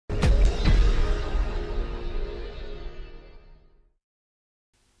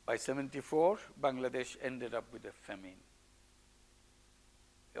By 74, Bangladesh ended up with a famine.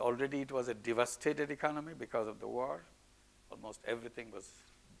 Already it was a devastated economy because of the war. Almost everything was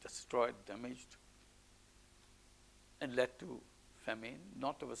destroyed, damaged, and led to famine,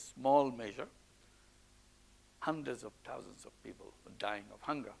 not of a small measure. Hundreds of thousands of people were dying of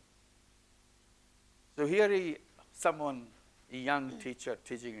hunger. So here someone, a young teacher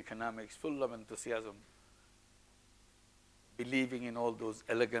teaching economics, full of enthusiasm, believing in all those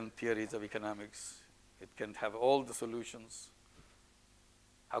elegant theories of economics. It can have all the solutions,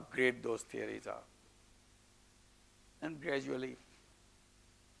 how great those theories are. And gradually,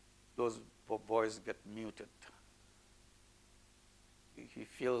 those voices get muted. He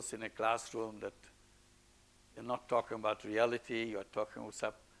feels in a classroom that you're not talking about reality, you're talking about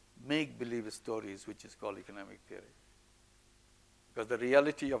some make-believe stories, which is called economic theory. Because the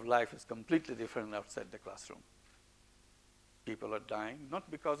reality of life is completely different outside the classroom. People are dying,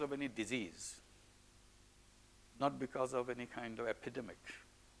 not because of any disease, not because of any kind of epidemic,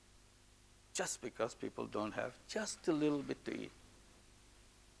 just because people don't have just a little bit to eat.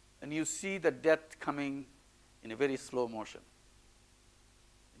 And you see the death coming in a very slow motion.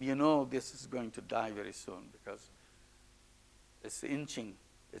 You know this is going to die very soon because it's inching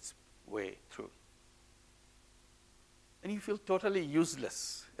its way through. And you feel totally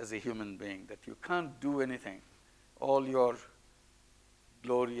useless as a human being, that you can't do anything. All your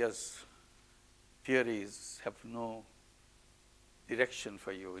glorious theories have no direction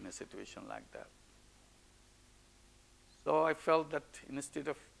for you in a situation like that. So I felt that instead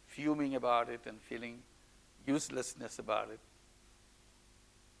of fuming about it and feeling uselessness about it,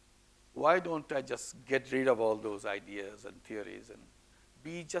 why don't I just get rid of all those ideas and theories and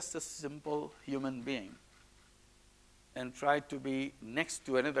be just a simple human being and try to be next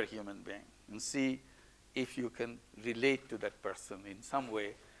to another human being and see if you can relate to that person in some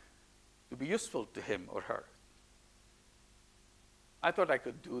way to be useful to him or her. I thought I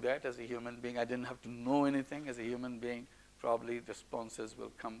could do that as a human being. I didn't have to know anything as a human being. Probably responses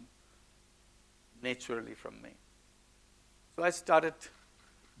will come naturally from me. So I started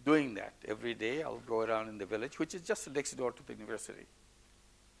doing that every day. I'll go around in the village, which is just next door to the university,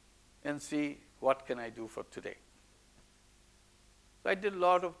 and see what can I do for today. So I did a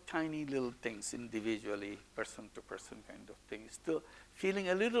lot of tiny little things individually, person to person kind of things, still feeling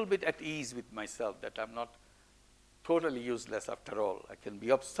a little bit at ease with myself that I'm not totally useless after all. I can be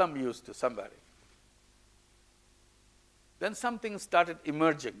of some use to somebody. Then something started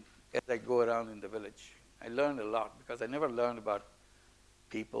emerging as I go around in the village. I learned a lot because I never learned about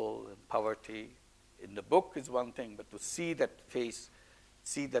people and poverty. In the book is one thing, but to see that face,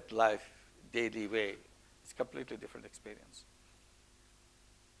 see that life daily way, it's a completely different experience.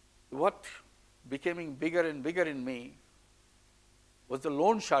 What becoming bigger and bigger in me was the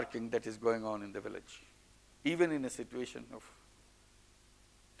loan sharking that is going on in the village, even in a situation of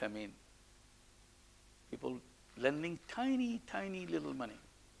famine. People lending tiny, tiny little money,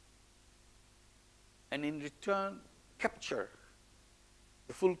 and in return capture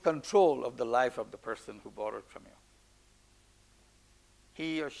the full control of the life of the person who borrowed from you.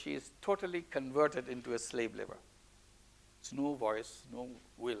 He or she is totally converted into a slave labor. It's no voice, no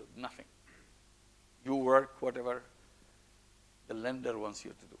will, nothing. You work whatever the lender wants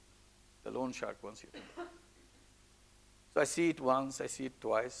you to do, the loan shark wants you to do. So I see it once, I see it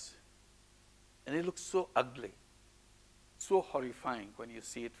twice, and it looks so ugly, so horrifying when you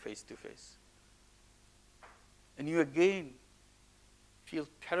see it face to face. And you again feel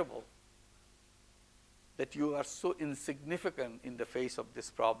terrible that you are so insignificant in the face of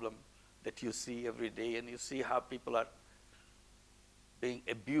this problem that you see every day, and you see how people are being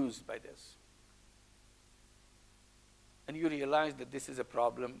abused by this. And you realize that this is a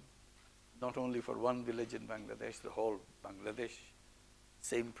problem not only for one village in Bangladesh, the whole Bangladesh,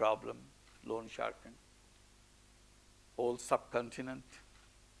 same problem, loan sharking, whole subcontinent,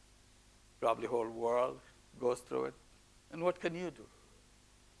 probably whole world goes through it. And what can you do?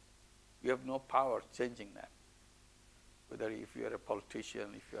 You have no power changing that. Whether if you are a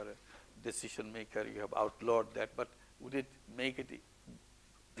politician, if you are a decision maker, you have outlawed that, but would it make it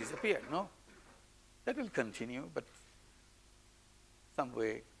disappear? No. That will continue, but some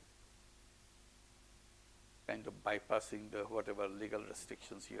way kind of bypassing the whatever legal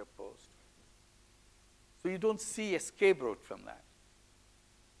restrictions you have posed. So you don't see escape route from that.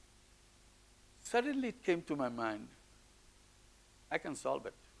 Suddenly it came to my mind, I can solve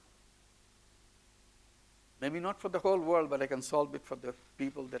it. Maybe not for the whole world, but I can solve it for the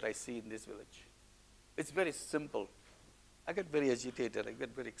people that I see in this village. It's very simple. I get very agitated, I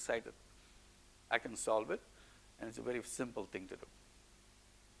get very excited. I can solve it, and it's a very simple thing to do.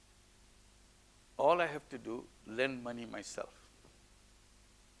 all I have to do, lend money myself.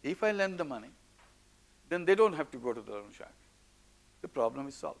 If I lend the money, then they don't have to go to the loan shark. The problem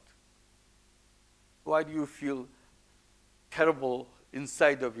is solved. Why do you feel terrible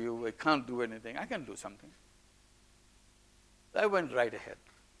inside of you? I can't do anything. I can do something. I went right ahead.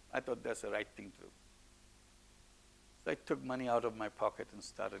 I thought that's the right thing to do. So I took money out of my pocket and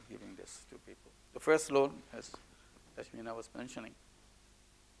started giving this to people. The first loan, as Ashmina was mentioning,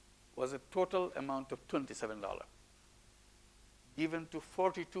 was a total amount of $27, given to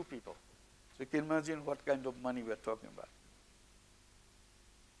 42 people. So you can imagine what kind of money we're talking about.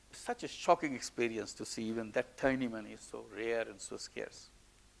 It's such a shocking experience to see even that tiny money is so rare and so scarce.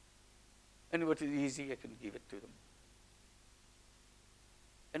 And what is easy, I can give it to them.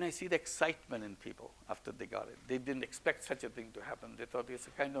 And I see the excitement in people after they got it. They didn't expect such a thing to happen. They thought it's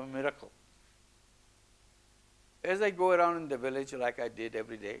a kind of miracle. As I go around in the village like I did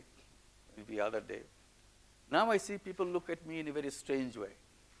every day, every other day, now I see people look at me in a very strange way.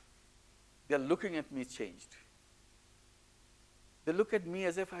 They're looking at me changed. They look at me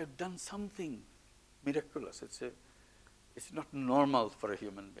as if I've done something miraculous. It's not normal for a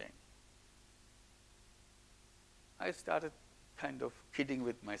human being. I started kind of kidding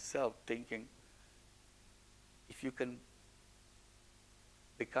with myself, thinking, if you can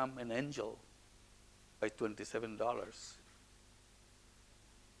become an angel by $27,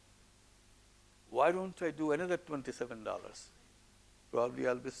 why don't I do another $27? Probably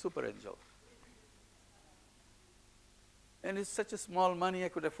I'll be super angel. And it's such a small money, I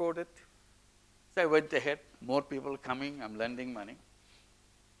could afford it. So I went ahead, more people coming, I'm lending money.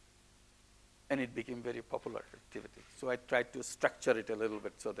 And it became very popular activity. So I tried to structure it a little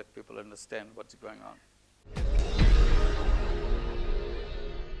bit so that people understand what's going on.